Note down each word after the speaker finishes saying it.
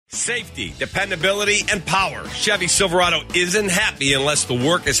Safety, dependability, and power. Chevy Silverado isn't happy unless the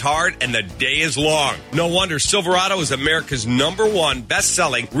work is hard and the day is long. No wonder Silverado is America's #1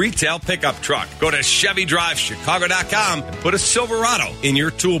 best-selling retail pickup truck. Go to ChevyDriveChicago.com and put a Silverado in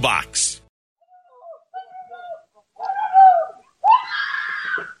your toolbox.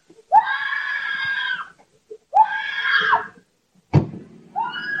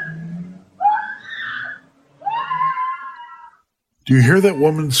 Do you hear that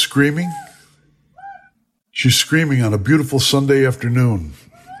woman screaming? She's screaming on a beautiful Sunday afternoon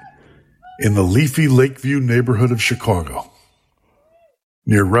in the leafy Lakeview neighborhood of Chicago,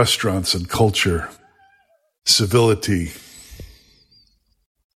 near restaurants and culture, civility.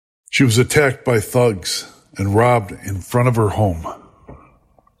 She was attacked by thugs and robbed in front of her home.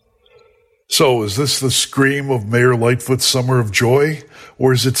 So, is this the scream of Mayor Lightfoot's Summer of Joy,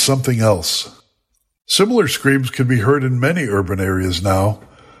 or is it something else? Similar screams can be heard in many urban areas now,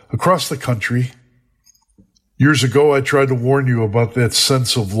 across the country. Years ago, I tried to warn you about that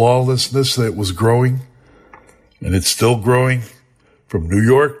sense of lawlessness that was growing, and it's still growing, from New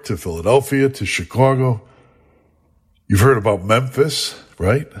York to Philadelphia to Chicago. You've heard about Memphis,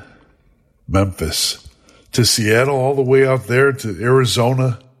 right? Memphis. To Seattle, all the way out there to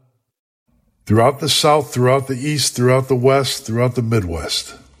Arizona. Throughout the South, throughout the East, throughout the West, throughout the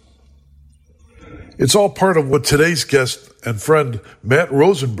Midwest. It's all part of what today's guest and friend Matt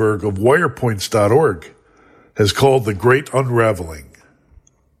Rosenberg of wirepoints.org has called the Great Unraveling.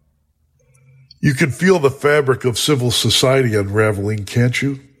 You can feel the fabric of civil society unraveling, can't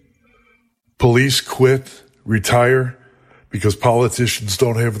you? Police quit, retire, because politicians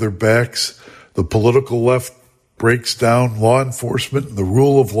don't have their backs. The political left breaks down law enforcement and the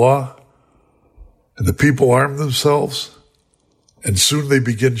rule of law. And the people arm themselves, and soon they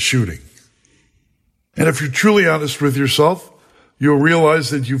begin shooting. And if you're truly honest with yourself, you'll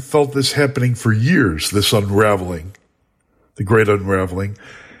realize that you've felt this happening for years, this unraveling, the great unraveling.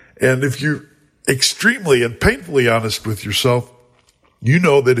 And if you're extremely and painfully honest with yourself, you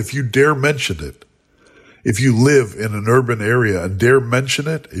know that if you dare mention it, if you live in an urban area and dare mention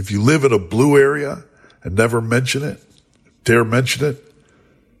it, if you live in a blue area and never mention it, dare mention it,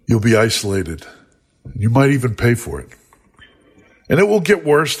 you'll be isolated. You might even pay for it. And it will get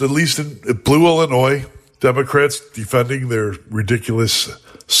worse, at least in Blue Illinois. Democrats defending their ridiculous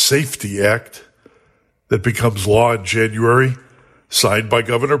Safety Act that becomes law in January, signed by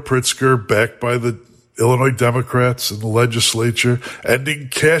Governor Pritzker, backed by the Illinois Democrats in the legislature, ending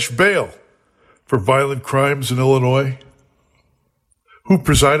cash bail for violent crimes in Illinois. Who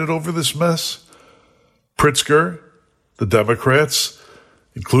presided over this mess? Pritzker, the Democrats,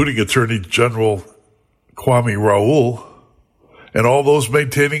 including Attorney General Kwame Raoul, and all those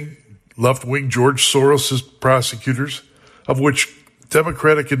maintaining left-wing George Soros' prosecutors, of which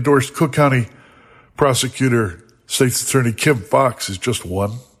Democratic-endorsed Cook County prosecutor, State's Attorney Kim Foxx is just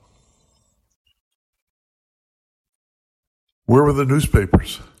one. Where were the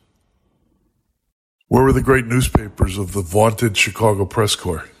newspapers? Where were the great newspapers of the vaunted Chicago Press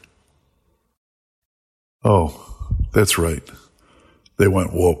Corps? Oh, that's right. They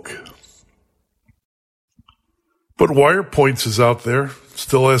went woke. But WirePoints is out there,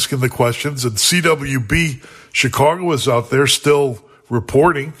 still asking the questions, and CWB Chicago is out there, still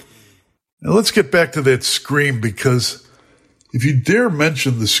reporting. Now let's get back to that scream, because if you dare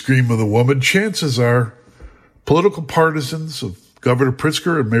mention the scream of the woman, chances are political partisans of Governor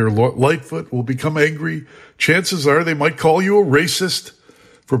Pritzker and Mayor Lightfoot will become angry. Chances are they might call you a racist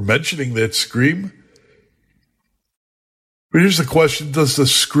for mentioning that scream. But here's the question, does the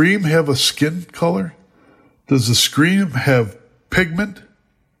scream have a skin color? Does the scream have pigment?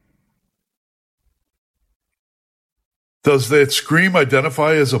 Does that scream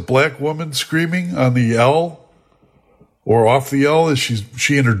identify as a black woman screaming on the L or off the L as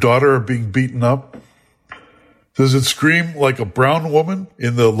she and her daughter are being beaten up? Does it scream like a brown woman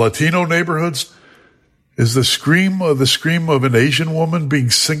in the Latino neighborhoods? Is the scream of an Asian woman being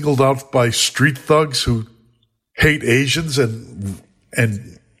singled out by street thugs who hate Asians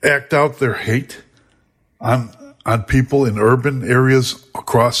and act out their hate on people in urban areas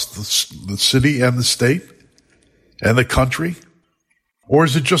across the city and the state and the country? Or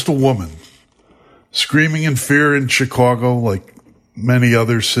is it just a woman screaming in fear in Chicago like many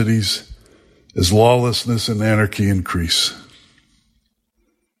other cities as lawlessness and anarchy increase?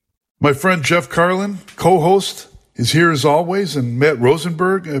 My friend Jeff Carlin, co-host, is here as always, and Matt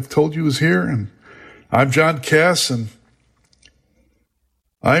Rosenberg, I've told you, is here, and I'm John Kass, and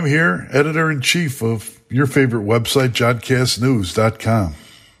I'm here, editor-in-chief of your favorite website, johncassnews.com.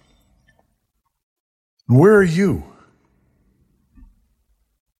 And where are you?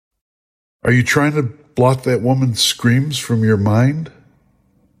 Are you trying to blot that woman's screams from your mind?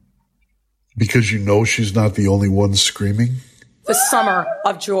 Because you know she's not the only one screaming? The summer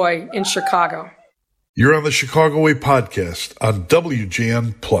of joy in Chicago. You're on the Chicago Way podcast on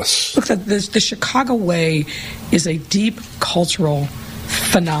WGN+. Look, the Chicago Way is a deep cultural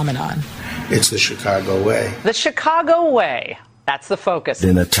phenomenon. It's the Chicago Way. The Chicago Way. That's the focus.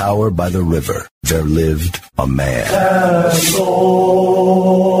 In a tower by the river, there lived a man.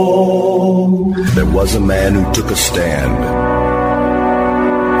 There was a man who took a stand.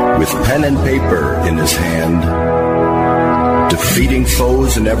 With pen and paper in his hand, defeating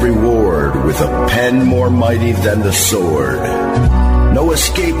foes in every ward with a pen more mighty than the sword. No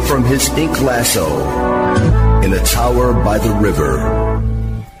escape from his ink lasso. In a tower by the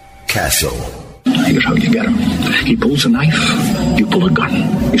river, Castle. Here's how you get him. He pulls a knife, you pull a gun.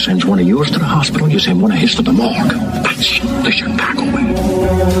 He sends one of yours to the hospital, you send one of his to the morgue. That's the Chicago Way.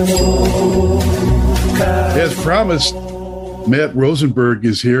 As promised, Matt Rosenberg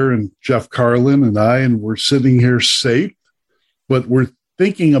is here, and Jeff Carlin and I, and we're sitting here safe, but we're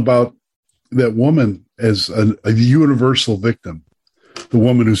thinking about that woman as a universal victim, the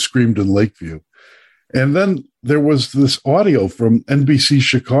woman who screamed in Lakeview. And then there was this audio from NBC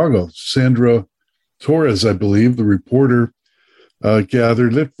Chicago. Sandra Torres, I believe, the reporter,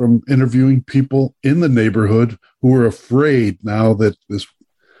 gathered it from interviewing people in the neighborhood who were afraid now that this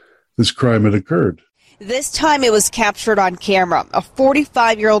crime had occurred. This time it was captured on camera. A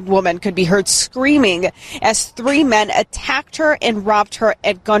 45-year-old woman could be heard screaming as three men attacked her and robbed her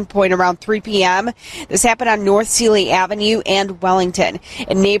at gunpoint around 3 p.m. This happened on North Sealy Avenue and Wellington.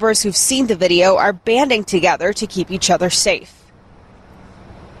 And neighbors who've seen the video are banding together to keep each other safe.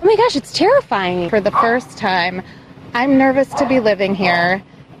 Oh my gosh, it's terrifying. For the first time, I'm nervous to be living here,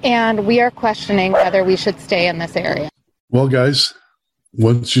 and we are questioning whether we should stay in this area. Well, guys,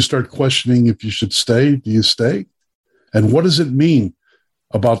 once you start questioning if you should stay, do you stay? And what does it mean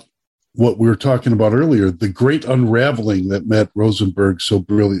about what we were talking about earlier, the great unraveling that Matt Rosenberg so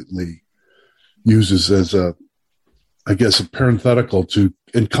brilliantly uses as a parenthetical to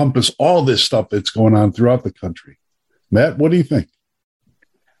encompass all this stuff that's going on throughout the country. Matt, what do you think?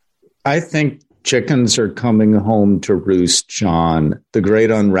 I think chickens are coming home to roost, John. The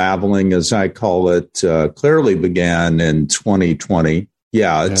great unraveling, as I call it, clearly began in 2020.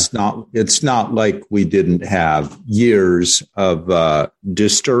 Yeah, it's not like we didn't have years of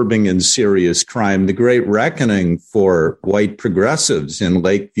disturbing and serious crime. The great reckoning for white progressives in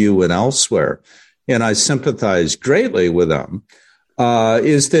Lakeview and elsewhere, and I sympathize greatly with them,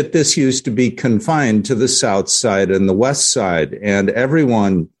 is that this used to be confined to the South Side and the West Side. And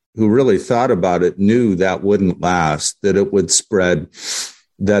everyone who really thought about it knew that wouldn't last, that it would spread,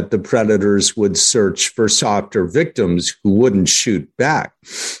 that the predators would search for softer victims who wouldn't shoot back.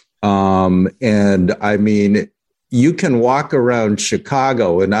 And I mean, you can walk around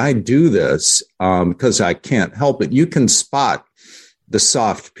Chicago, and I do this because I can't help it. You can spot the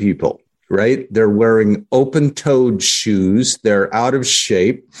soft people, right? They're wearing open-toed shoes. They're out of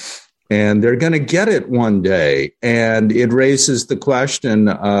shape, and they're going to get it one day. And it raises the question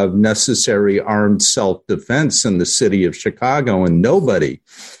of necessary armed self-defense in the city of Chicago. And nobody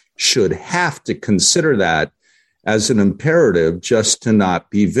should have to consider that as an imperative just to not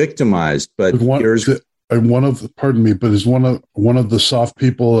be victimized. But is one of the soft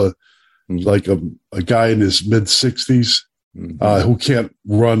people like a guy in his mid-60s who can't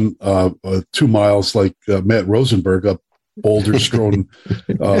run 2 miles like Matt Rosenberg up boulder-strewn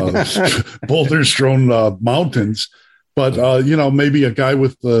mountains, but maybe a guy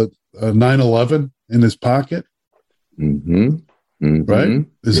with the 9/11 in his pocket, right?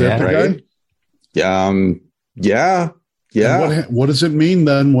 Is that the guy? Yeah. What does it mean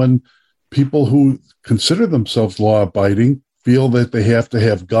then when people who consider themselves law-abiding feel that they have to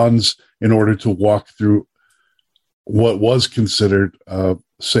have guns in order to walk through what was considered a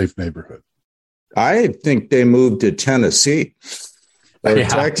safe neighborhood? I think they moved to Tennessee or,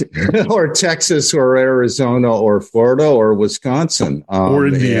 or Texas or Arizona or Florida or Wisconsin. Or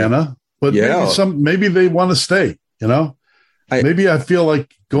Indiana. But maybe they want to stay, Maybe I feel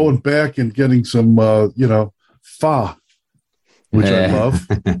like going back and getting some, pho, which I love.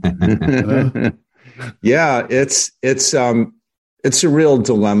 Yeah, it's a real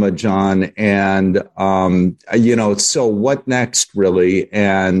dilemma, John. And, so what next, really?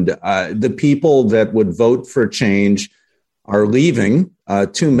 And the people that would vote for change are leaving,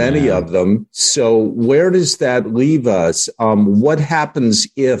 too many of them. So where does that leave us? What happens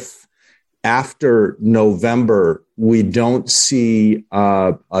if after November we don't see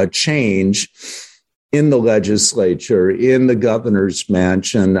a change? in the legislature, in the governor's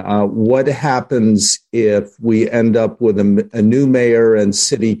mansion. What happens if we end up with a new mayor and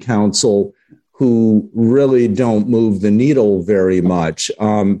city council who really don't move the needle very much?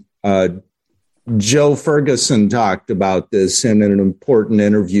 Joe Ferguson talked about this in an important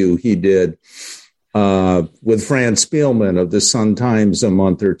interview he did with Fran Spielman of the Sun-Times a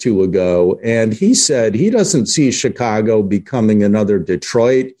month or two ago. And he said he doesn't see Chicago becoming another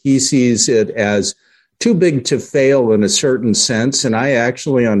Detroit. He sees it as too big to fail in a certain sense. And I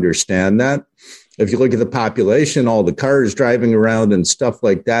actually understand that. If you look at the population, all the cars driving around and stuff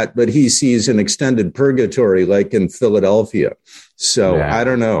like that, but he sees an extended purgatory like in Philadelphia. So I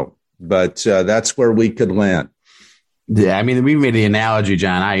don't know, but that's where we could land. Yeah, I mean, we made the analogy,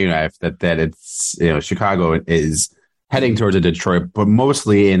 John, that it's, Chicago is heading towards a Detroit, but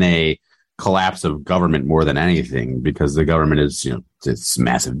mostly in a collapse of government more than anything, because the government is, it's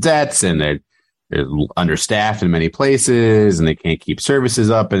massive debts and they're understaffed in many places and they can't keep services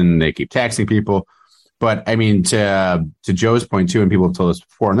up and they keep taxing people. But I mean, to Joe's point too, and people have told us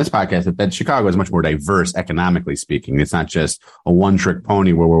before on this podcast that Chicago is much more diverse economically speaking. It's not just a one-trick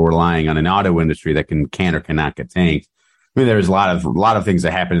pony where we're relying on an auto industry that can or cannot get tanked. I mean, there's a lot of things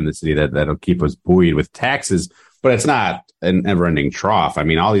that happen in the city that'll keep us buoyed with taxes, but it's not an ever-ending trough. I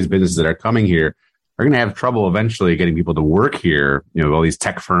mean, all these businesses that are coming here are going to have trouble eventually getting people to work here. All these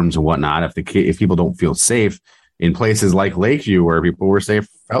tech firms and whatnot. If people don't feel safe in places like Lakeview, where people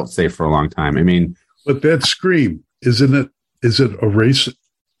felt safe for a long time. I mean, but that scream, isn't it? Is it a race?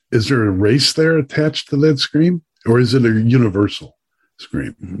 Is there a race there attached to that scream, or is it a universal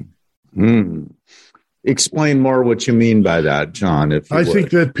scream? Mm-hmm. Explain more what you mean by that, John. I think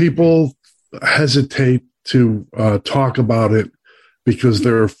that people hesitate to talk about it because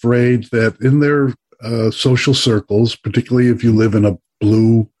they're afraid that in their social circles, particularly if you live in a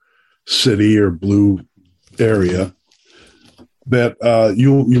blue city or blue area, that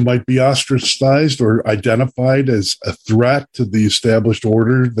you might be ostracized or identified as a threat to the established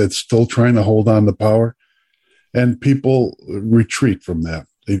order that's still trying to hold on to power. And people retreat from that.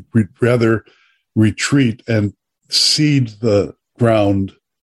 They rather retreat and cede the ground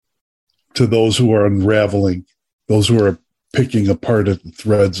to those who are unraveling, those who are picking apart at the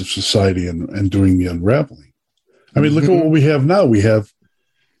threads of society and doing the unraveling. I mean, look at what we have now. We have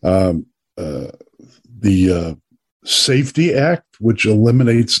the Safety Act, which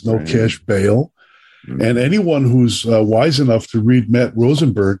eliminates no cash bail. And anyone who's wise enough to read Matt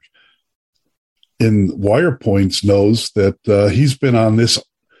Rosenberg in Wire Points knows that he's been on this.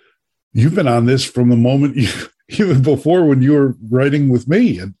 You've been on this from the moment even before when you were writing with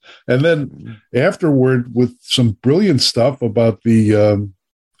me, and then afterward with some brilliant stuff about the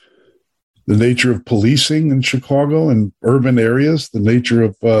nature of policing in Chicago and urban areas, the nature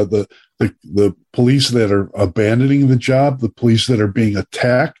of the police that are abandoning the job, the police that are being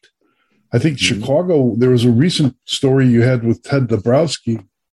attacked. I think Chicago, there was a recent story you had with Ted Dabrowski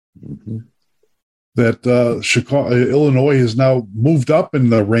that Illinois has now moved up in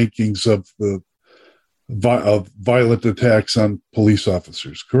the rankings of the violent attacks on police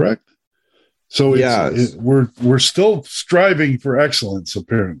officers. Correct? So we're still striving for excellence,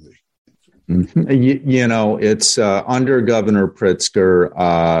 apparently. It's under Governor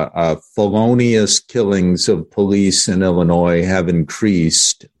Pritzker, felonious killings of police in Illinois have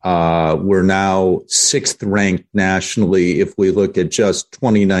increased. We're now 6th ranked nationally if we look at just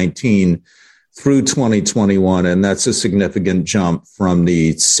 2019 through 2021, and that's a significant jump from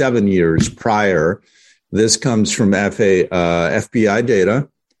the 7 years prior. This comes from FBI data,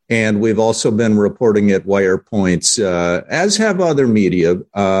 and we've also been reporting at Wire Points, as have other media,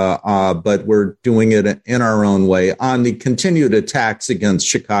 but we're doing it in our own way on the continued attacks against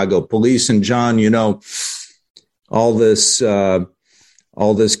Chicago police. And John, all this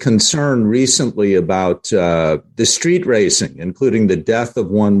concern recently about the street racing, including the death of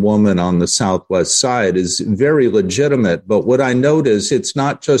one woman on the Southwest Side, is very legitimate. But what I note is it's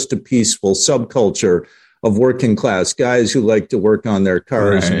not just a peaceful subculture of working class guys who like to work on their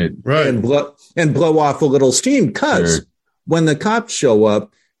cars and blow off a little steam. Because when the cops show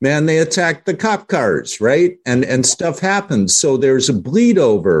up, man, they attack the cop cars, right? And stuff happens. So there's a bleed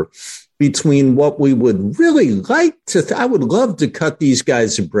over between what we would really like to. I would love to cut these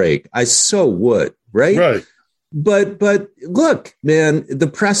guys a break. I so would, right? Right. But look, man, the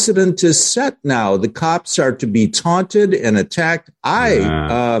precedent is set now. The cops are to be taunted and attacked.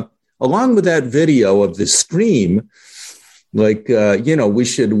 Along with that video of the scream, we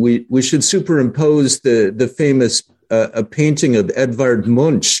should superimpose the famous a painting of Edvard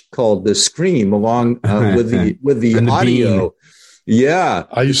Munch called The Scream along with the audio. Yeah.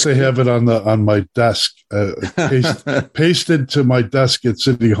 I used to have it on my desk, pasted to my desk at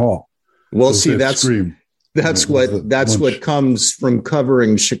City Hall. Well, see, that's what comes from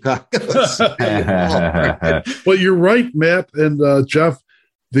covering Chicago. Well, you're right, Matt and Jeff.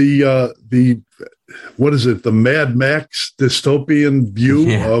 The what is it? The Mad Max dystopian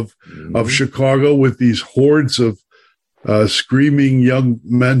view of Chicago, with these hordes of screaming young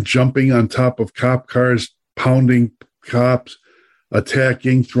men jumping on top of cop cars, pounding cops,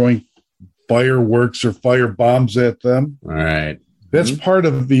 attacking, throwing fireworks or fire bombs at them. All right. That's part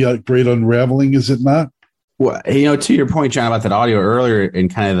of the great unraveling, is it not? Well, to your point, John, about that audio earlier,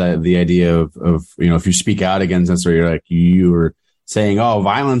 and kind of the idea of if you speak out against this, or you're like you were saying, "Oh,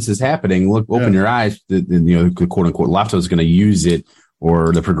 violence is happening. Look, open your eyes." The quote unquote left is going to use it,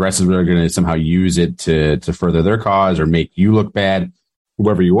 or the progressives are going to somehow use it to further their cause or make you look bad,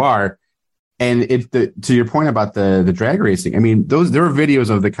 whoever you are. And to your point about the drag racing, I mean, there were videos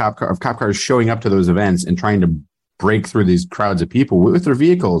of cop cars showing up to those events and trying to break through these crowds of people with their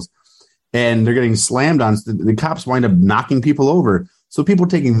vehicles, and they're getting slammed on. The cops wind up knocking people over. So people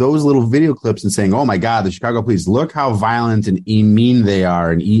taking those little video clips and saying, "Oh my God, the Chicago police! Look how violent and mean they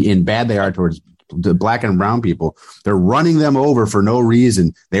are, and bad they are towards the black and brown people. They're running them over for no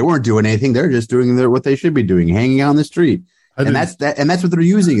reason. They weren't doing anything. They're just doing what they should be doing, hanging out on the street." And that's what they're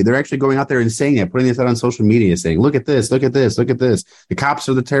using. They're actually going out there and saying it, putting this out on social media, saying, "Look at this, look at this, look at this. The cops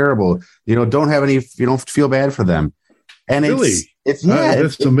are the terrible. Don't have any. You don't feel bad for them." And really, it's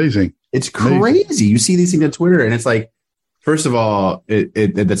amazing. It's crazy. You see these things on Twitter, and it's like, first of all,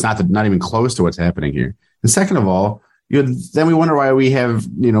 that's not even close to what's happening here. And second of all, then we wonder why we have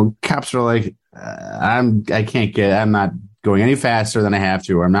cops are like, I'm not going any faster than I have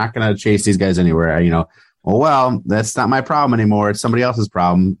to. Or I'm not going to chase these guys anywhere. Well, that's not my problem anymore. It's somebody else's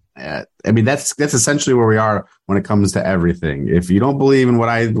problem. I mean, that's essentially where we are when it comes to everything. If you don't believe in what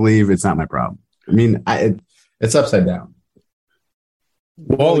I believe, it's not my problem. I mean, it's upside down.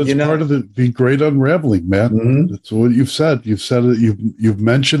 Well, it's part of the great unraveling, Matt. Mm-hmm. That's what you've said. You've said it. You've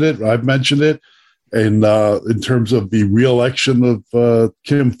mentioned it. I've mentioned it. And in terms of the reelection of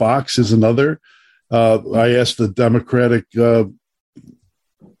Kim Foxx is another. I asked the Democratic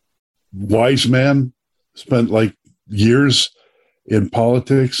wise man, spent like years in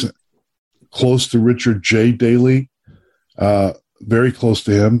politics, close to Richard J. Daley, very close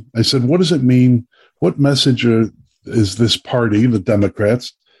to him. I said, what does it mean? What message is this party, the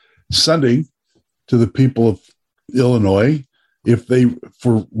Democrats, sending to the people of Illinois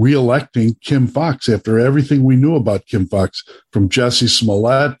for reelecting Kim Foxx after everything we knew about Kim Foxx, from Jussie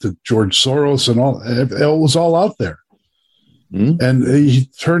Smollett to George Soros and all? It was all out there. Mm-hmm. And he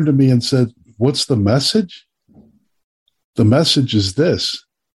turned to me and said, "What's the message? The message is this: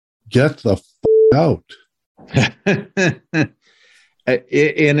 get the out."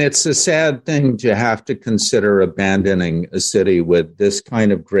 And it's a sad thing to have to consider abandoning a city with this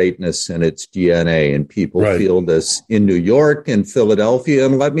kind of greatness in its DNA. And people feel this in New York and Philadelphia.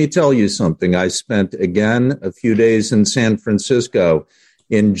 And let me tell you something. I spent, again, a few days in San Francisco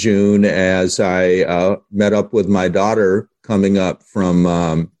in June as I met up with my daughter coming up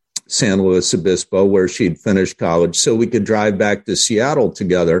from San Luis Obispo, where she'd finished college, so we could drive back to Seattle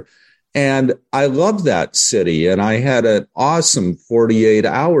together. And I love that city, and I had an awesome 48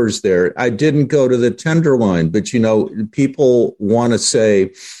 hours there. I didn't go to the Tenderloin, but, people want to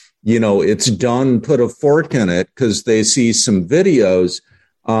say, it's done, put a fork in it, because they see some videos.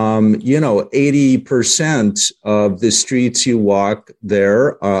 80% of the streets you walk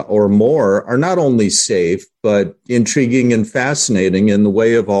there or more are not only safe, but intriguing and fascinating in the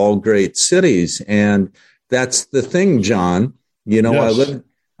way of all great cities. And that's the thing, John. Yes.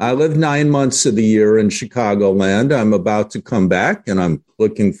 I live 9 months of the year in Chicagoland. I'm about to come back, and I'm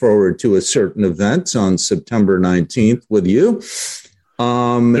looking forward to a certain event on September 19th with you.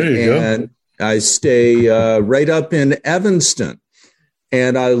 And I stay right up in Evanston.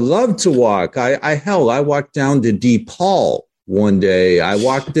 And I love to walk. I walked down to DePaul one day. I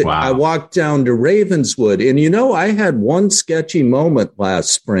walked down to Ravenswood. And I had one sketchy moment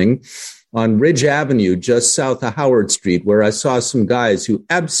last spring on Ridge Avenue, just south of Howard Street, where I saw some guys who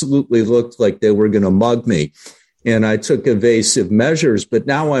absolutely looked like they were going to mug me. And I took evasive measures. But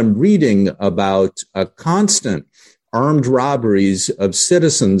now I'm reading about a constant armed robberies of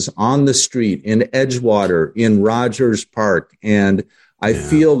citizens on the street in Edgewater, in Rogers Park. And I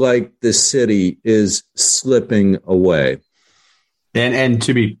feel like the city is slipping away. And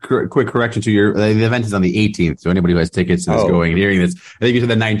to be quick correction to the event is on the 18th. So anybody who has tickets and is going and hearing this, I think you said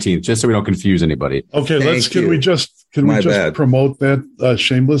the 19th, just so we don't confuse anybody. Okay, can we just promote that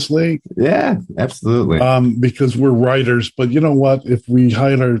shamelessly? Yeah, absolutely. Because we're writers, but you know what? If we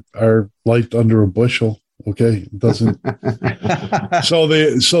hide our light under a bushel, okay, it doesn't. So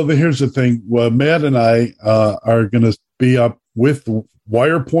here's the thing. Matt and I are going to be up with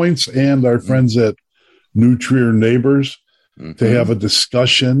Wire Points and our friends at New Trier Neighbors to have a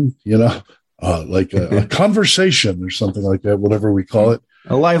discussion, like a conversation or something like that, whatever we call it.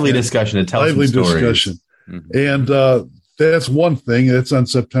 A lively discussion to tell some stories. Discussion. And that's one thing. It's on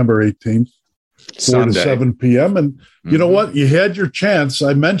September 18th, 4 to 7 p.m. And you know what? You had your chance.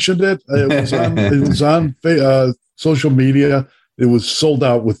 I mentioned it. It was on social media. It was sold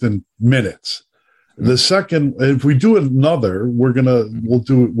out within minutes. The second, if we do another,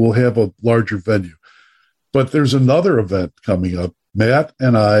 we'll have a larger venue. But there's another event coming up. Matt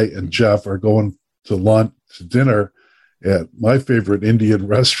and I and Jeff are going to lunch, to dinner at my favorite Indian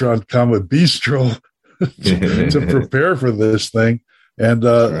restaurant, Kama Bistro, to prepare for this thing. And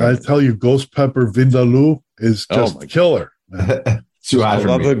I tell you, Ghost Pepper Vindaloo is just killer. I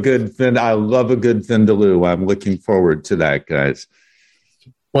love a good Vindaloo. I'm looking forward to that, guys.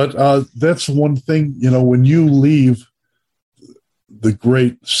 But that's one thing, when you leave the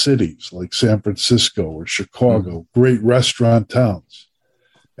great cities like San Francisco or Chicago, great restaurant towns,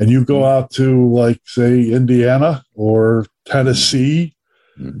 and you go out to, like, say, Indiana or Tennessee,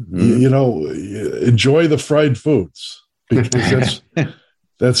 enjoy the fried foods, because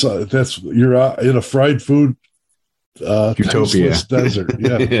that's you're in a fried food utopia desert.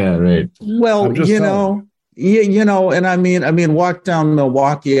 Yeah, yeah, right. Well, and I mean, walk down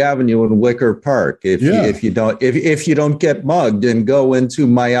Milwaukee Avenue in Wicker Park. If you don't get mugged, and go into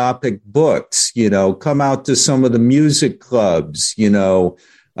Myopic Books, come out to some of the music clubs,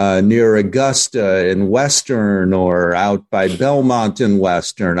 near Augusta and Western, or out by Belmont and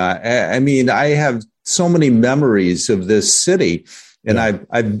Western. I mean, I have so many memories of this city. And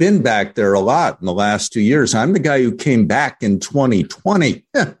I've been back there a lot in the last 2 years. I'm the guy who came back in 2020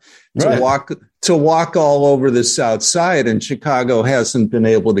 to walk all over the South Side, and Chicago hasn't been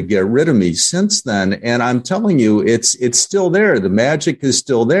able to get rid of me since then. And I'm telling you, it's still there. The magic is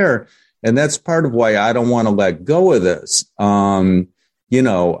still there, and that's part of why I don't want to let go of this. I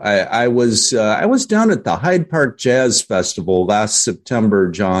was down at the Hyde Park Jazz Festival last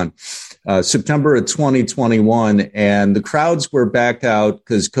September, John. September of 2021, and the crowds were back out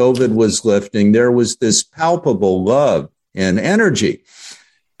because COVID was lifting. There was this palpable love and energy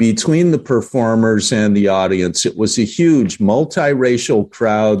between the performers and the audience. It was a huge multiracial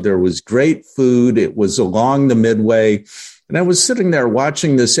crowd. There was great food. It was along the Midway. And I was sitting there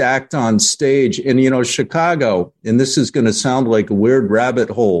watching this act on stage. And, Chicago, and this is going to sound like a weird rabbit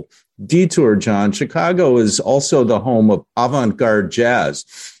hole detour, John, Chicago is also the home of avant-garde jazz,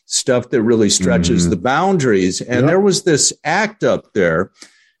 stuff that really stretches the boundaries. And there was this act up there,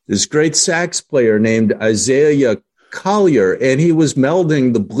 this great sax player named Isaiah Collier, and he was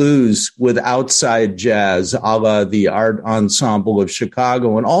melding the blues with outside jazz, a la the Art Ensemble of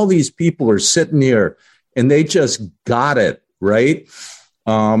Chicago. And all these people are sitting here, and they just got it, right?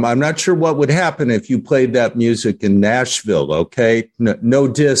 I'm not sure what would happen if you played that music in Nashville, okay? No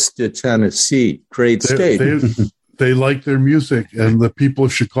diss to Tennessee. Great state. They like their music, and the people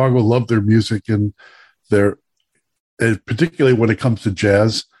of Chicago love their music, and particularly when it comes to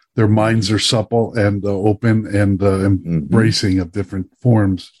jazz, their minds are supple and open and embracing of different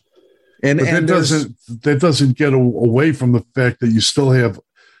forms. And that doesn't get away from the fact that you still have.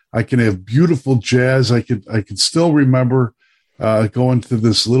 I can have beautiful jazz. I can still remember going to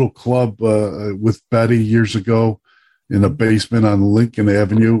this little club with Betty years ago in a basement on Lincoln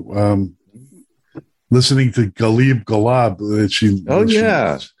Avenue. Listening to Galib Galab, she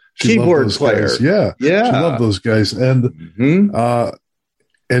keyboard player, guys. Yeah, she loved those guys, and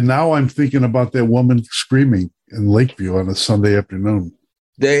now I'm thinking about that woman screaming in Lakeview on a Sunday afternoon.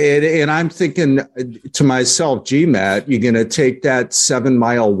 And I'm thinking to myself, gee, Matt, you're going to take that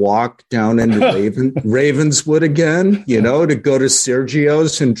 7-mile walk down into Ravenswood again, to go to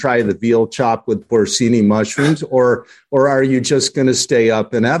Sergio's and try the veal chop with porcini mushrooms, or are you just going to stay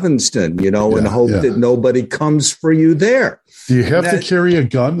up in Evanston, and hope that nobody comes for you there? Do you have to carry a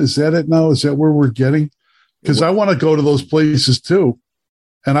gun? Is that it now? Is that where we're getting? Because I want to go to those places too.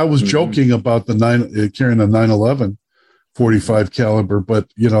 And I was joking about carrying a 9/11. 45 caliber, but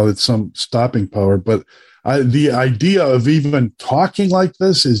it's some stopping power. But the idea of even talking like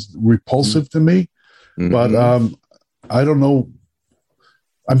this is repulsive to me. But I don't know.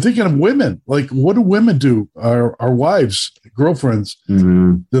 I'm thinking of women. Like, what do women do? Our wives, girlfriends,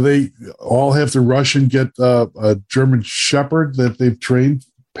 do they all have to rush and get a German Shepherd that they've trained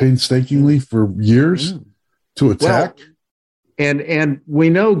painstakingly for years to attack? Well, and we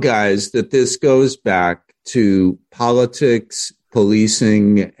know, guys, that this goes back to politics,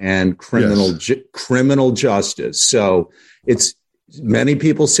 policing, and criminal justice. So it's many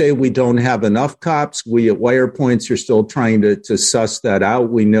people say we don't have enough cops. We at Wire Points are still trying to suss that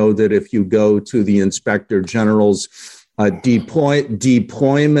out. We know that if you go to the Inspector General's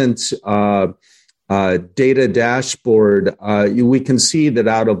deployment data dashboard, we can see that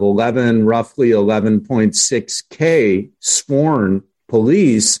out of roughly 11.6K sworn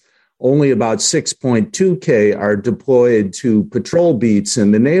police, only about 6.2K are deployed to patrol beats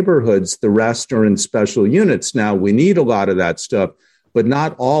in the neighborhoods. The rest are in special units. Now, we need a lot of that stuff, but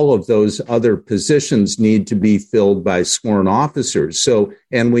not all of those other positions need to be filled by sworn officers. So,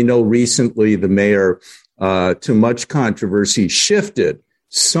 and we know recently the mayor, to much controversy, shifted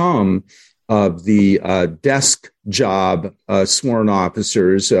some of the desk job sworn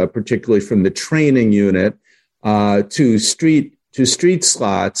officers, particularly from the training unit, to street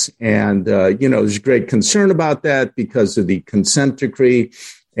slots. And, there's great concern about that because of the consent decree.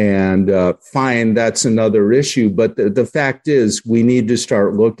 And fine, that's another issue. But the fact is, we need to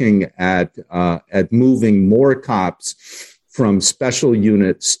start looking at moving more cops from special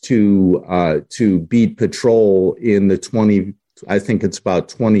units to beat patrol in the I think it's about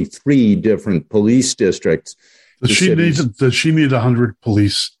 23 different police districts. Does she need 100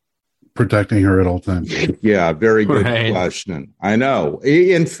 police protecting her at all times? Yeah, very good question. I know.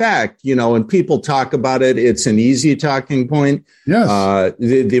 In fact, when people talk about it, it's an easy talking point. Yes.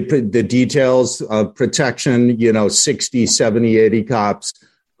 The details of protection, 60, 70, 80 cops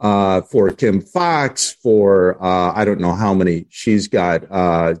for Kim Fox, for I don't know how many she's got,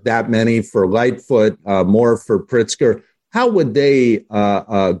 that many for Lightfoot, more for Pritzker. How would they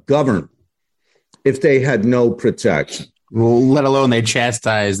govern if they had no protection? Well, let alone they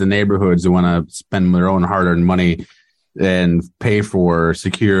chastise the neighborhoods who want to spend their own hard-earned money and pay for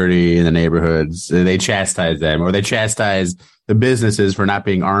security in the neighborhoods. They chastise them, or they chastise the businesses for not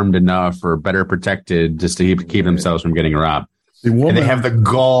being armed enough or better protected just to keep themselves from getting robbed. And they have the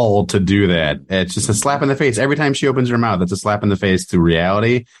gall to do that. It's just a slap in the face. Every time she opens her mouth, it's a slap in the face to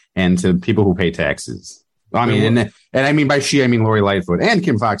reality and to people who pay taxes. I mean, and I mean by she, I mean Lori Lightfoot and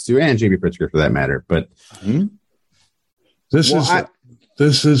Kim Fox too, and Jamie Pritzker for that matter. But this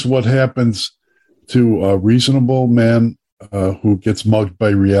is what happens to a reasonable man who gets mugged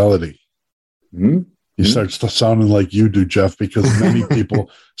by reality. He starts sounding like you do, Jeff, because many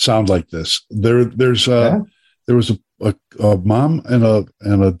people sound like this. There was a mom and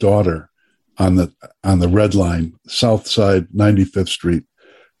a daughter on the Red Line, South Side, 95th Street,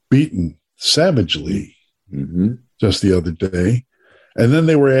 beaten savagely just the other day. And then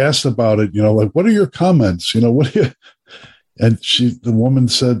they were asked about it, like, what are your comments? What do you? And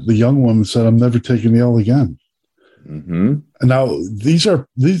the young woman said, I'm never taking the L again. And now this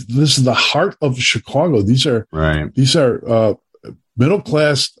is the heart of Chicago. These are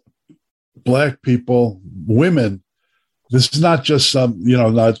middle-class Black people, women. This is not just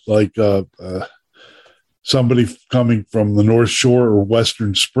not like somebody coming from the North Shore or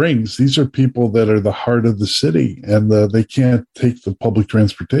Western Springs. These are people that are the heart of the city, and they can't take the public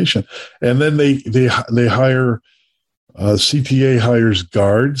transportation. And then they hire CTA hires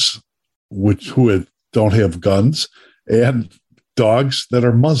guards, who don't have guns, and dogs that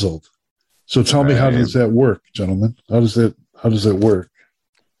are muzzled. So tell me, how does that work, gentlemen? How does that work?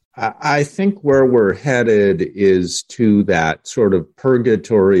 I think where we're headed is to that sort of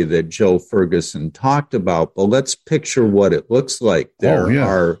purgatory that Joe Ferguson talked about. But let's picture what it looks like. There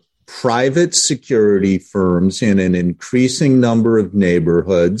are private security firms in an increasing number of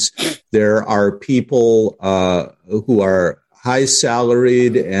neighborhoods. There are people who are high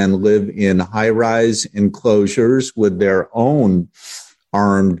salaried and live in high-rise enclosures with their own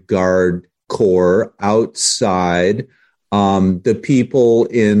armed guard corps outside. The people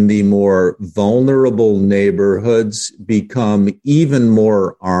in the more vulnerable neighborhoods become even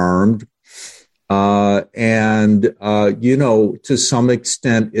more armed. To some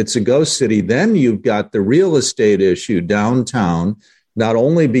extent, it's a ghost city. Then you've got the real estate issue downtown, not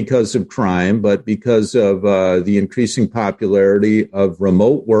only because of crime, but because of the increasing popularity of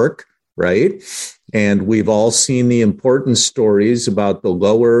remote work, right? And we've all seen the important stories about the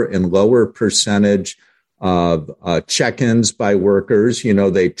lower and lower percentage of check-ins by workers.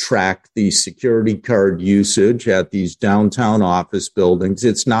 They track the security card usage at these downtown office buildings.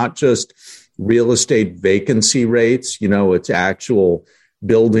 It's not just real estate vacancy rates. It's actual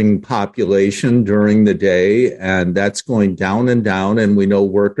building population during the day, and that's going down and down. And we know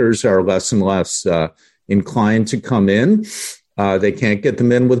workers are less and less inclined to come in. They can't get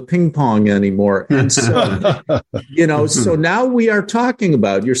them in with ping pong anymore. And so, so now we are talking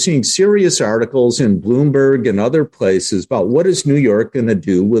about, you're seeing serious articles in Bloomberg and other places about what is New York going to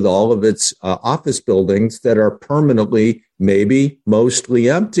do with all of its office buildings that are permanently, maybe mostly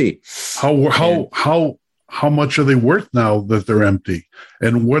empty. How much are they worth now that they're empty?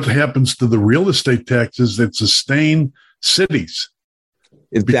 And what happens to the real estate taxes that sustain cities?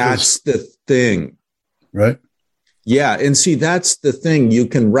 That's the thing. Right? Yeah. And see, that's the thing. You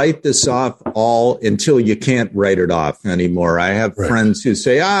can write this off all until you can't write it off anymore. I have friends who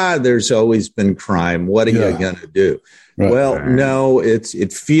say, there's always been crime. What are you going to do? Right. Well, no,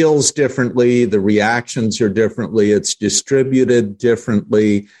 it feels differently. The reactions are differently. It's distributed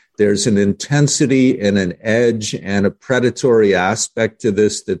differently. There's an intensity and an edge and a predatory aspect to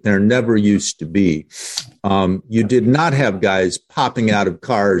this that there never used to be. You did not have guys popping out of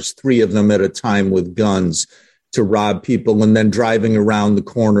cars, 3 of them at a time with guns to rob people and then driving around the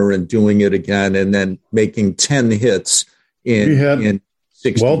corner and doing it again and then making 10 hits in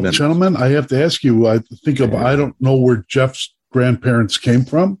 60 minutes. Gentlemen, I have to ask you, I don't know where Jeff's grandparents came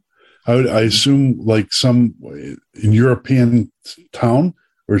from. I assume like some European town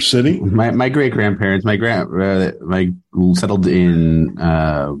or city. My great grandparents, my settled in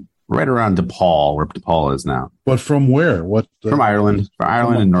right around DePaul, where DePaul is now. But from where? From Ireland,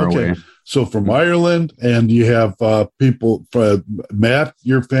 and Norway. Okay. So from Ireland, and you have people. Matt,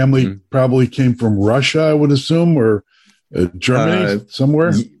 your family probably came from Russia, I would assume, or Germany,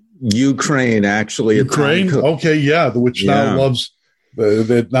 somewhere. Ukraine, actually. Ukraine. Okay, yeah, which now loves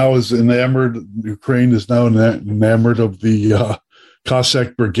that. Now is enamored. Ukraine is now enamored of the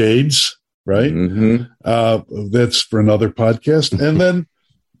Cossack brigades, right? Mm-hmm. That's for another podcast. And then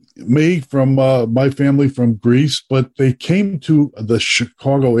me from my family from Greece, but they came to the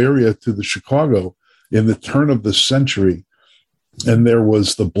Chicago area, to Chicago in the turn of the century. And there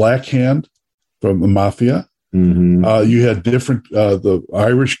was the Black Hand from the Mafia. Mm-hmm. You had different, the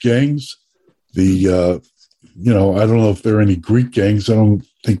Irish gangs, I don't know if there are any Greek gangs. I don't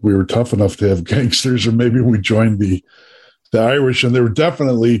think we were tough enough to have gangsters, or maybe we joined the Irish, and there were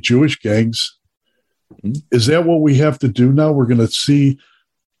definitely Jewish gangs. Is that what we have to do now? We're going to see,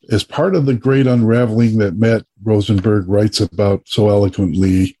 as part of the great unraveling that Matt Rosenberg writes about so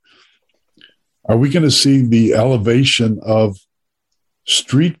eloquently, are we going to see the elevation of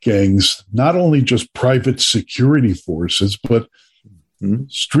street gangs, not only just private security forces, but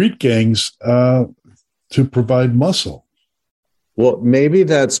street gangs to provide muscle? Well, maybe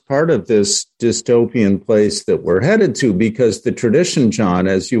that's part of this dystopian place that we're headed to, because the tradition, John,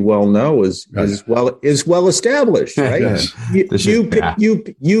 as you well know, is well established, right? Yes.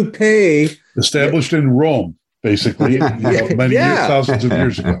 You pay established in Rome, basically, many years, thousands of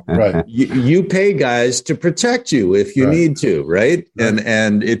years ago, right? You pay guys to protect you if you need to, right?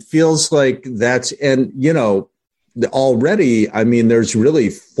 And it feels like that's, and already, I mean, there's really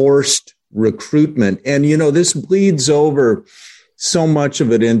forced recruitment, and this bleeds over so much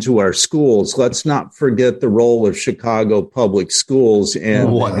of it into our schools. Let's not forget the role of Chicago public schools.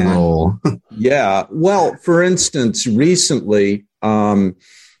 And what role? Yeah. Well, for instance, recently, they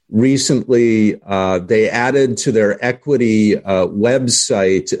added to their equity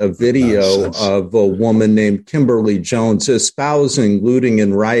website a video of a woman named Kimberly Jones espousing looting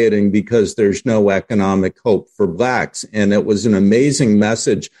and rioting because there's no economic hope for blacks. And it was an amazing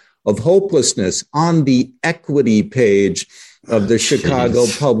message of hopelessness on the equity page of the Chicago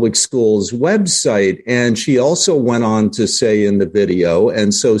Public Schools website. And she also went on to say in the video,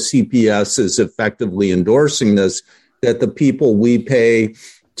 and so CPS is effectively endorsing this, that the people we pay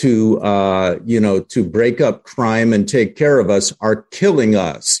to break up crime and take care of us are killing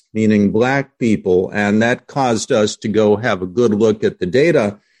us, meaning black people. And that caused us to go have a good look at the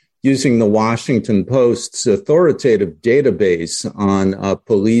data using the Washington Post's authoritative database on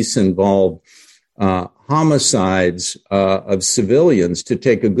police-involved homicides of civilians to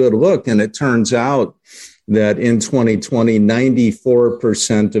take a good look. And it turns out that in 2020,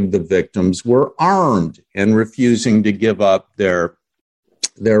 94% of the victims were armed and refusing to give up their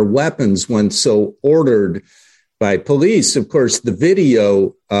weapons when so ordered by police. Of course, the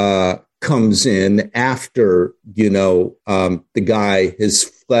video comes in after, the guy has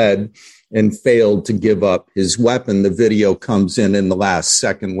fled and failed to give up his weapon. The video comes in the last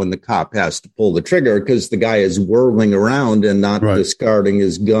second when the cop has to pull the trigger because the guy is whirling around and not discarding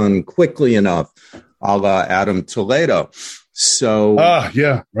his gun quickly enough, a la Adam Toledo. So,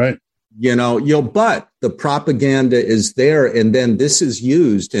 But the propaganda is there. And then this is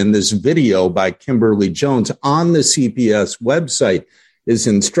used in this video by Kimberly Jones on the CPS website is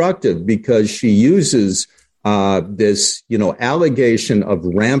instructive because she uses this, allegation of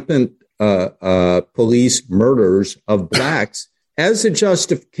rampant police murders of blacks as a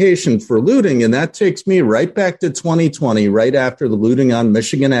justification for looting. And that takes me right back to 2020, right after the looting on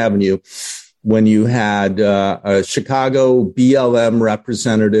Michigan Avenue, when you had a Chicago BLM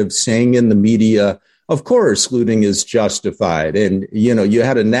representative saying in the media, of course, looting is justified. And, you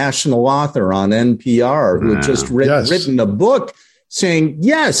had a national author on NPR who had just written a book saying,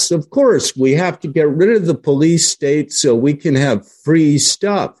 yes, of course, we have to get rid of the police state so we can have free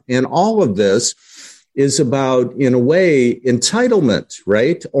stuff. And all of this is about, in a way, entitlement,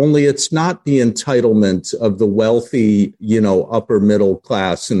 right? Only it's not the entitlement of the wealthy, upper middle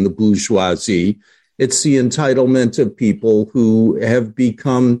class and the bourgeoisie. It's the entitlement of people who have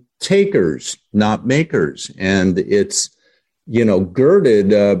become takers, not makers. And it's,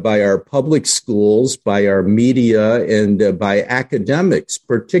 girded by our public schools, by our media, and by academics,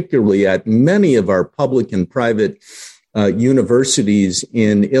 particularly at many of our public and private universities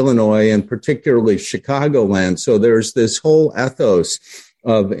in Illinois and particularly Chicagoland. So there's this whole ethos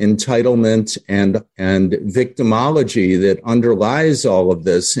of entitlement and victimology that underlies all of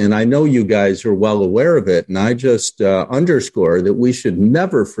this. And I know you guys are well aware of it. And I just underscore that we should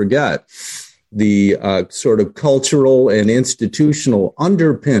never forget the sort of cultural and institutional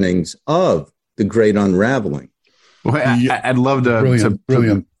underpinnings of the Great Unraveling. Well, I'd love to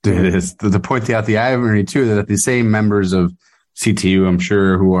point out the irony too that the same members of CTU, I'm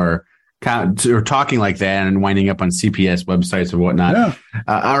sure, who are talking like that and winding up on CPS websites and whatnot,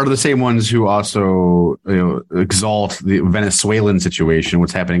 are the same ones who also exalt the Venezuelan situation,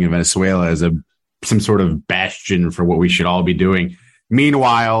 what's happening in Venezuela, as some sort of bastion for what we should all be doing.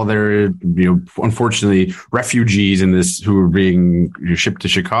 Meanwhile, there are, unfortunately, refugees in this who are being shipped to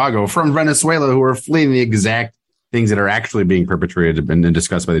Chicago from Venezuela who are fleeing the exact things that are actually being perpetrated and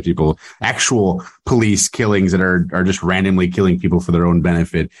discussed by the people, actual police killings that are just randomly killing people for their own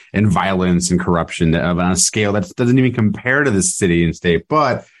benefit, and violence and corruption on a scale that doesn't even compare to the city and state.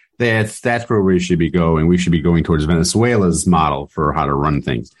 But that's where we should be going. We should be going towards Venezuela's model for how to run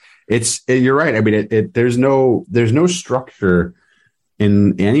things. You're right. I mean, there's no structure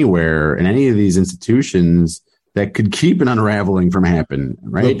in anywhere in any of these institutions that could keep an unraveling from happening,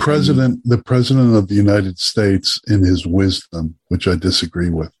 right? The president of the United States, in his wisdom, which I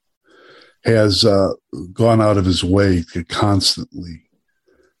disagree with, has gone out of his way to constantly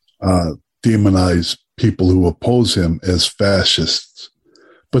demonize people who oppose him as fascists.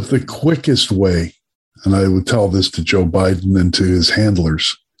 But the quickest way, and I would tell this to Joe Biden and to his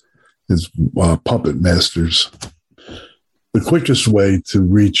handlers, his puppet masters, the quickest way to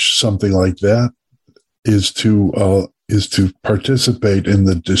reach something like that is to participate in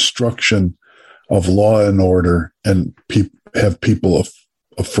the destruction of law and order and have people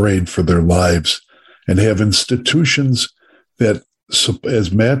afraid for their lives, and have institutions that,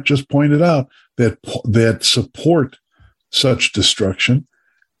 as Matt just pointed out, that support such destruction.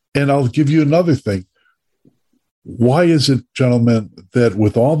 And I'll give you another thing. Why is it, gentlemen, that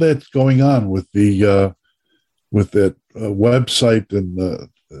with all that going on with the with that website and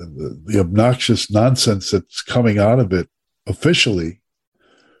the obnoxious nonsense that's coming out of it officially,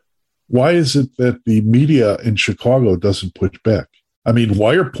 why is it that the media in Chicago doesn't push back? I mean,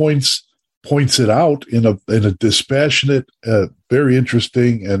 Wire points it out in a dispassionate, very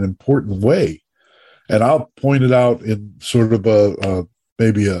interesting and important way, and I'll point it out in sort of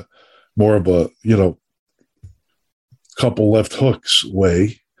maybe a more of a couple left hooks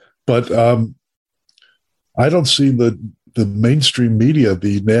way, but I don't see the mainstream media,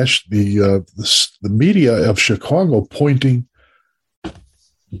 the media of Chicago pointing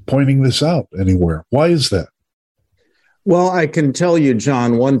this out anywhere. Why is that? Well, I can tell you,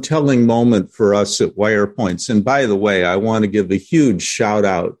 John, one telling moment for us at Wire Points. And by the way, I want to give a huge shout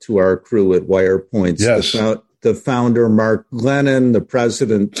out to our crew at Wire Points. Yes. The founder, Mark Glennon, the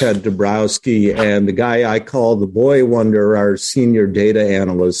president, Ted Dabrowski, and the guy I call the boy wonder, our senior data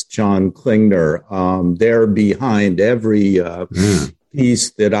analyst, John Klingner. They're behind every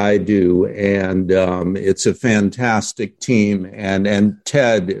piece that I do, and it's a fantastic team. And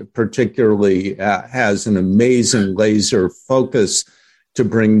Ted particularly has an amazing laser focus to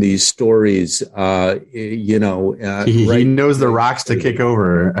bring these stories, he knows the rocks to kick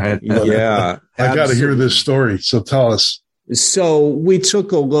over. Yeah. I got to hear this story, so tell us. So we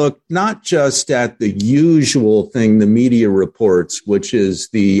took a look not just at the usual thing the media reports, which is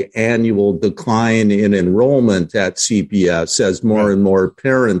the annual decline in enrollment at CPS as more and more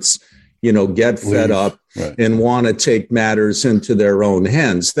parents get fed up and want to take matters into their own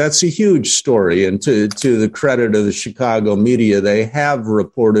hands. That's a huge story. And to the credit of the Chicago media, they have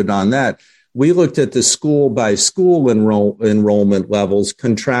reported on that. We looked at the school by school enrollment levels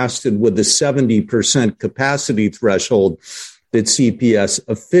contrasted with the 70% capacity threshold that CPS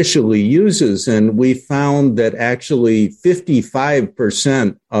officially uses. And we found that actually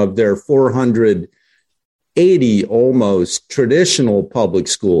 55% of their 480 almost traditional public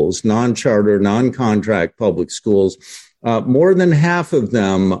schools, non-charter, non-contract public schools, more than half of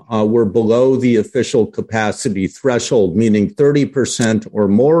them were below the official capacity threshold, meaning 30% or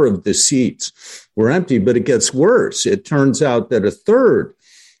more of the seats were empty. But it gets worse. It turns out that a third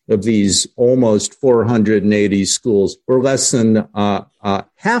of these almost 480 schools were less than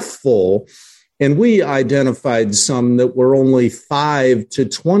half full. And we identified some that were only 5 to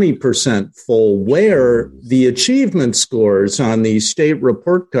 20% full, where the achievement scores on the state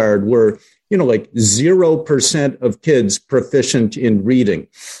report card were, like 0% of kids proficient in reading,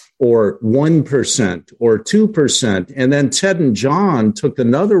 or 1% or 2%. And then Ted and John took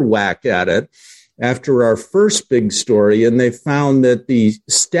another whack at it after our first big story, and they found that the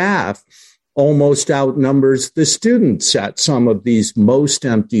staff almost outnumbers the students at some of these most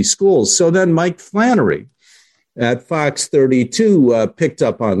empty schools. So then Mike Flannery at Fox 32 picked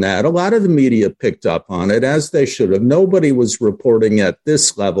up on that. A lot of the media picked up on it, as they should have. Nobody was reporting at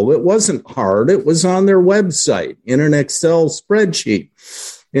this level. It wasn't hard. It was on their website in an Excel spreadsheet.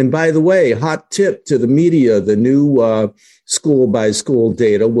 And by the way, hot tip to the media, the new school-by-school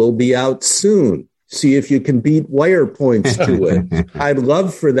data will be out soon. See if you can beat wire points to it. I'd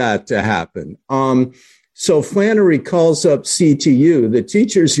love for that to happen. So Flannery calls up CTU, the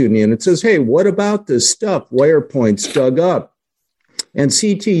teachers union, and says, hey, what about this stuff wire points dug up? And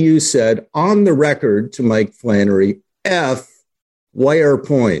CTU said, on the record to Mike Flannery, F wire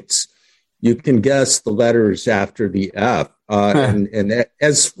points. You can guess the letters after the F. And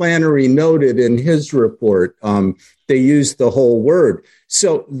as Flannery noted in his report, they used the whole word.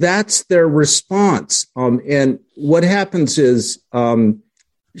 So that's their response. And what happens is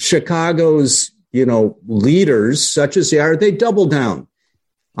Chicago's, leaders, such as they are, they double down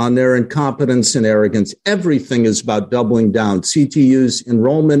on their incompetence and arrogance. Everything is about doubling down. CTU's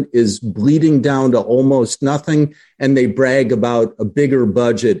enrollment is bleeding down to almost nothing, and they brag about a bigger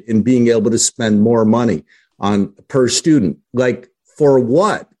budget and being able to spend more money on per student. Like, for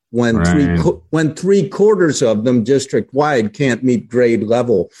what? When when 3/4 of them district-wide can't meet grade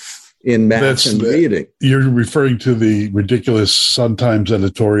level in math and reading. You're referring to the ridiculous Sun-Times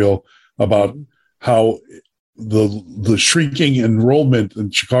editorial about how the shrinking enrollment in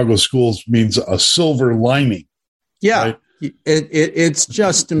Chicago schools means a silver lining. Yeah, right? It's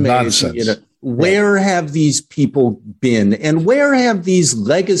just amazing. Where have these people been? And where have these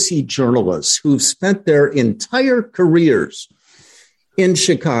legacy journalists who've spent their entire careers in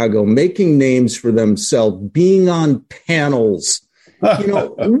Chicago making names for themselves, being on panels?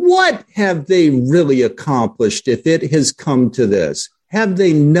 What have they really accomplished if it has come to this? Have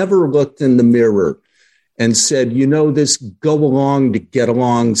they never looked in the mirror and said, this go along to get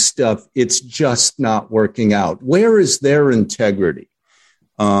along stuff, it's just not working out? Where is their integrity?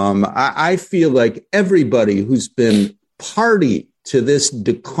 I feel like everybody who's been party to this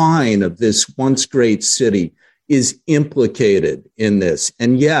decline of this once great city is implicated in this.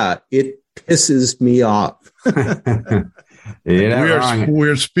 And yeah, it pisses me off.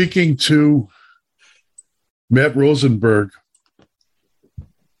 We're speaking to Matt Rosenberg,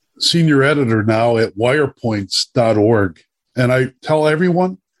 senior editor now at wirepoints.org. And I tell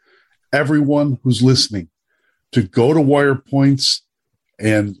everyone who's listening to go to Wirepoints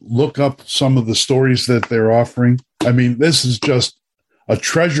and look up some of the stories that they're offering. I mean, this is just a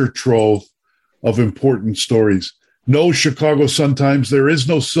treasure trove of important stories. No Chicago Sun-Times, there is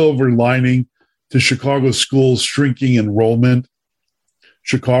no silver lining to Chicago schools' shrinking enrollment.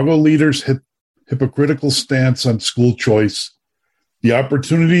 Chicago leaders' hypocritical stance on school choice. The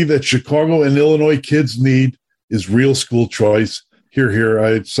opportunity that Chicago and Illinois kids need is real school choice. Here,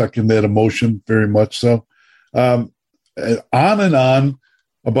 I second that emotion very much so. On and on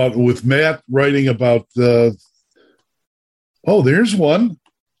about with Matt writing about there's one.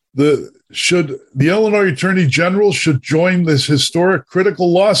 The Illinois Attorney General should join this historic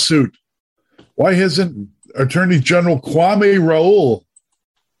critical lawsuit. Why hasn't Attorney General Kwame Raoul?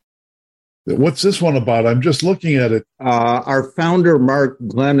 What's this one about? I'm just looking at it. Our founder, Mark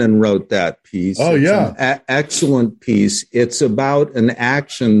Glennon, wrote that piece. Oh, it's yeah. An excellent piece. It's about an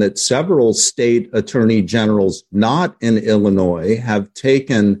action that several state attorney generals, not in Illinois, have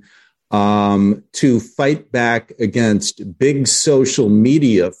taken to fight back against big social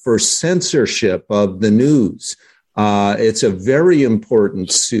media for censorship of the news. It's a very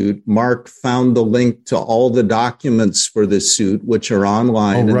important suit. Mark found the link to all the documents for this suit, which are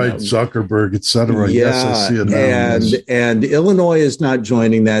online. Oh, right. Zuckerberg, et cetera. Yeah, yes, I see it now. And Illinois is not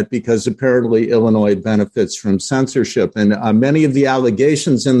joining that because apparently Illinois benefits from censorship. And many of the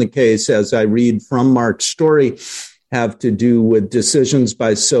allegations in the case, as I read from Mark's story, have to do with decisions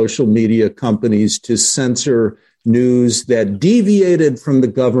by social media companies to censor news that deviated from the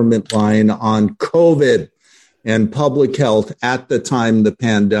government line on COVID and public health at the time the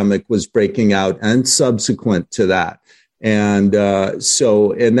pandemic was breaking out and subsequent to that. And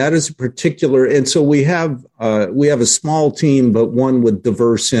that is a particular, and so we have a small team, but one with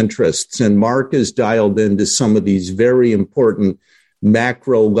diverse interests. And Mark is dialed into some of these very important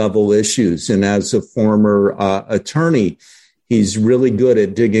macro level issues. And as a former attorney, he's really good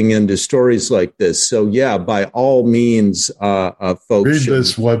at digging into stories like this. So yeah, by all means, folks, read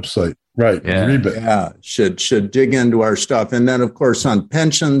this website. Right. Yeah. Read it. Yeah. Should dig into our stuff. And then of course on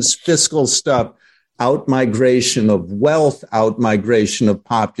pensions, fiscal stuff, out migration of wealth, out migration of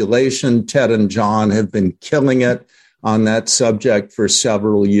population. Ted and John have been killing it on that subject for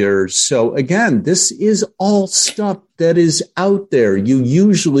several years. So again, this is all stuff that is out there. You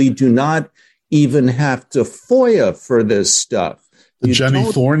usually do not even have to FOIA for this stuff. The Jenny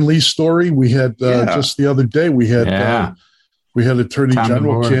Thornley story we had just the other day. We had Attorney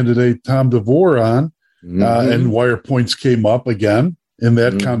General candidate Tom DeVore on, and wire points came up again in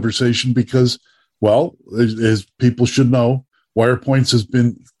that conversation because, well, as people should know, wire points has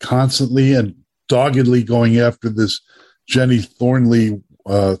been constantly and doggedly going after this Jenny Thornley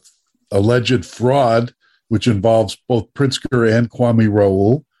alleged fraud, which involves both Pritzker and Kwame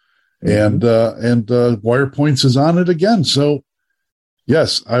Raoul, and wire points is on it again. So,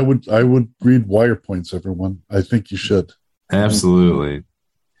 yes, I would read wire points. Everyone, I think you should. Absolutely.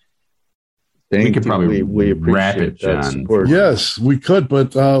 We could probably wrap it, John. Yes, we could,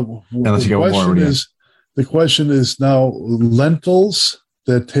 but the question is now lentils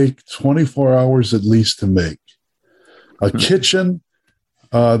that take 24 hours at least to make. A kitchen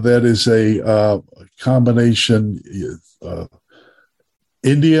that is a combination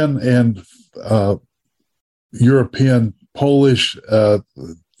Indian and European, Polish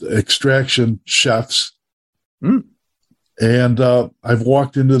extraction chefs. And I've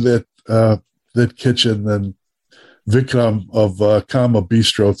walked into that kitchen, and Vikram of Kama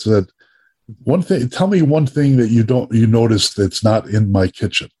Bistro said, "One thing, tell me one thing that you noticed that's not in my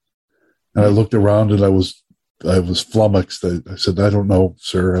kitchen." And I looked around and I was flummoxed. I said, "I don't know,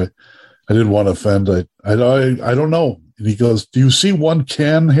 sir. I didn't want to offend. I don't know." And he goes, "Do you see one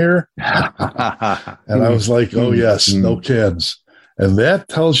can here?" And I was like, "Oh yes, no cans." And that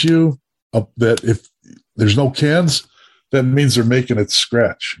tells you that if there's no cans, that means they're making it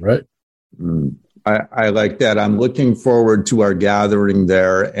scratch, right? I like that. I'm looking forward to our gathering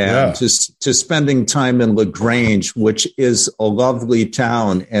there and to spending time in LaGrange, which is a lovely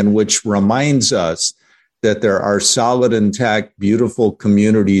town and which reminds us that there are solid, intact, beautiful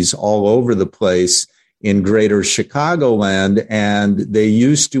communities all over the place in greater Chicagoland. And they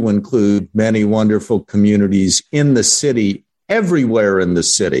used to include many wonderful communities in the city, everywhere in the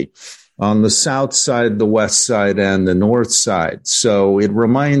city, on the south side, the west side, and the north side. So it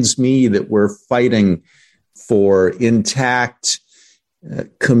reminds me that we're fighting for intact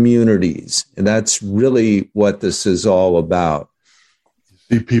communities. And that's really what this is all about.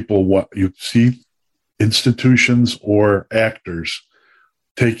 You see institutions or actors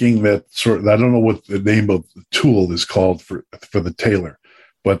taking that sort of, I don't know what the name of the tool is called for the tailor,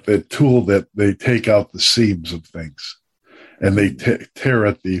 but the tool that they take out the seams of things. And they tear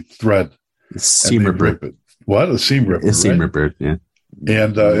at the thread. Seam ripper. What? A seam ripper. A seam ripper, yeah.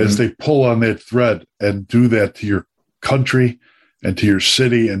 And as they pull on that thread and do that to your country and to your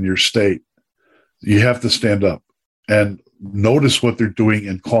city and your state, you have to stand up and notice what they're doing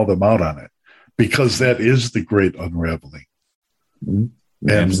and call them out on it, because that is the great unraveling. And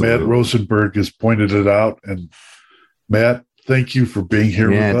Matt Rosenberg has pointed it out. And Matt, thank you for being here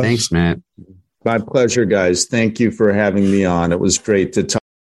with us. Yeah, thanks, Matt. My pleasure, guys. Thank you for having me on. It was great to talk.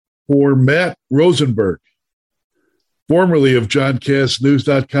 For Matt Rosenberg, formerly of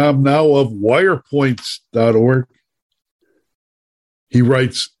JohnCassNews.com, now of WirePoints.org, he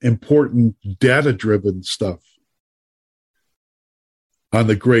writes important data-driven stuff on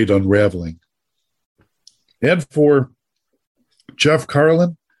the great unraveling. And for Jeff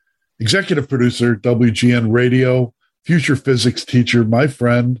Carlin, executive producer, WGN Radio, future physics teacher, my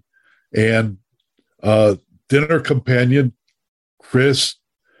friend, and dinner companion, Chris,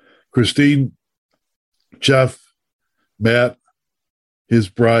 Christine, Jeff, Matt, his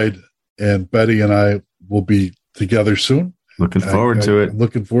bride, and Betty and I will be together soon. Looking forward to it. I'm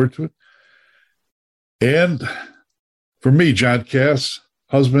looking forward to it. And for me, John Kass,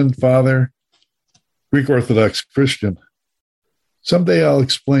 husband, father, Greek Orthodox Christian, someday I'll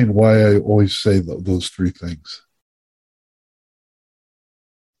explain why I always say those three things.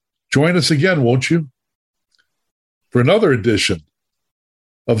 Join us again, won't you? For another edition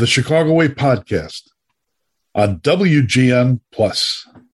of the Chicago Way podcast on WGN Plus.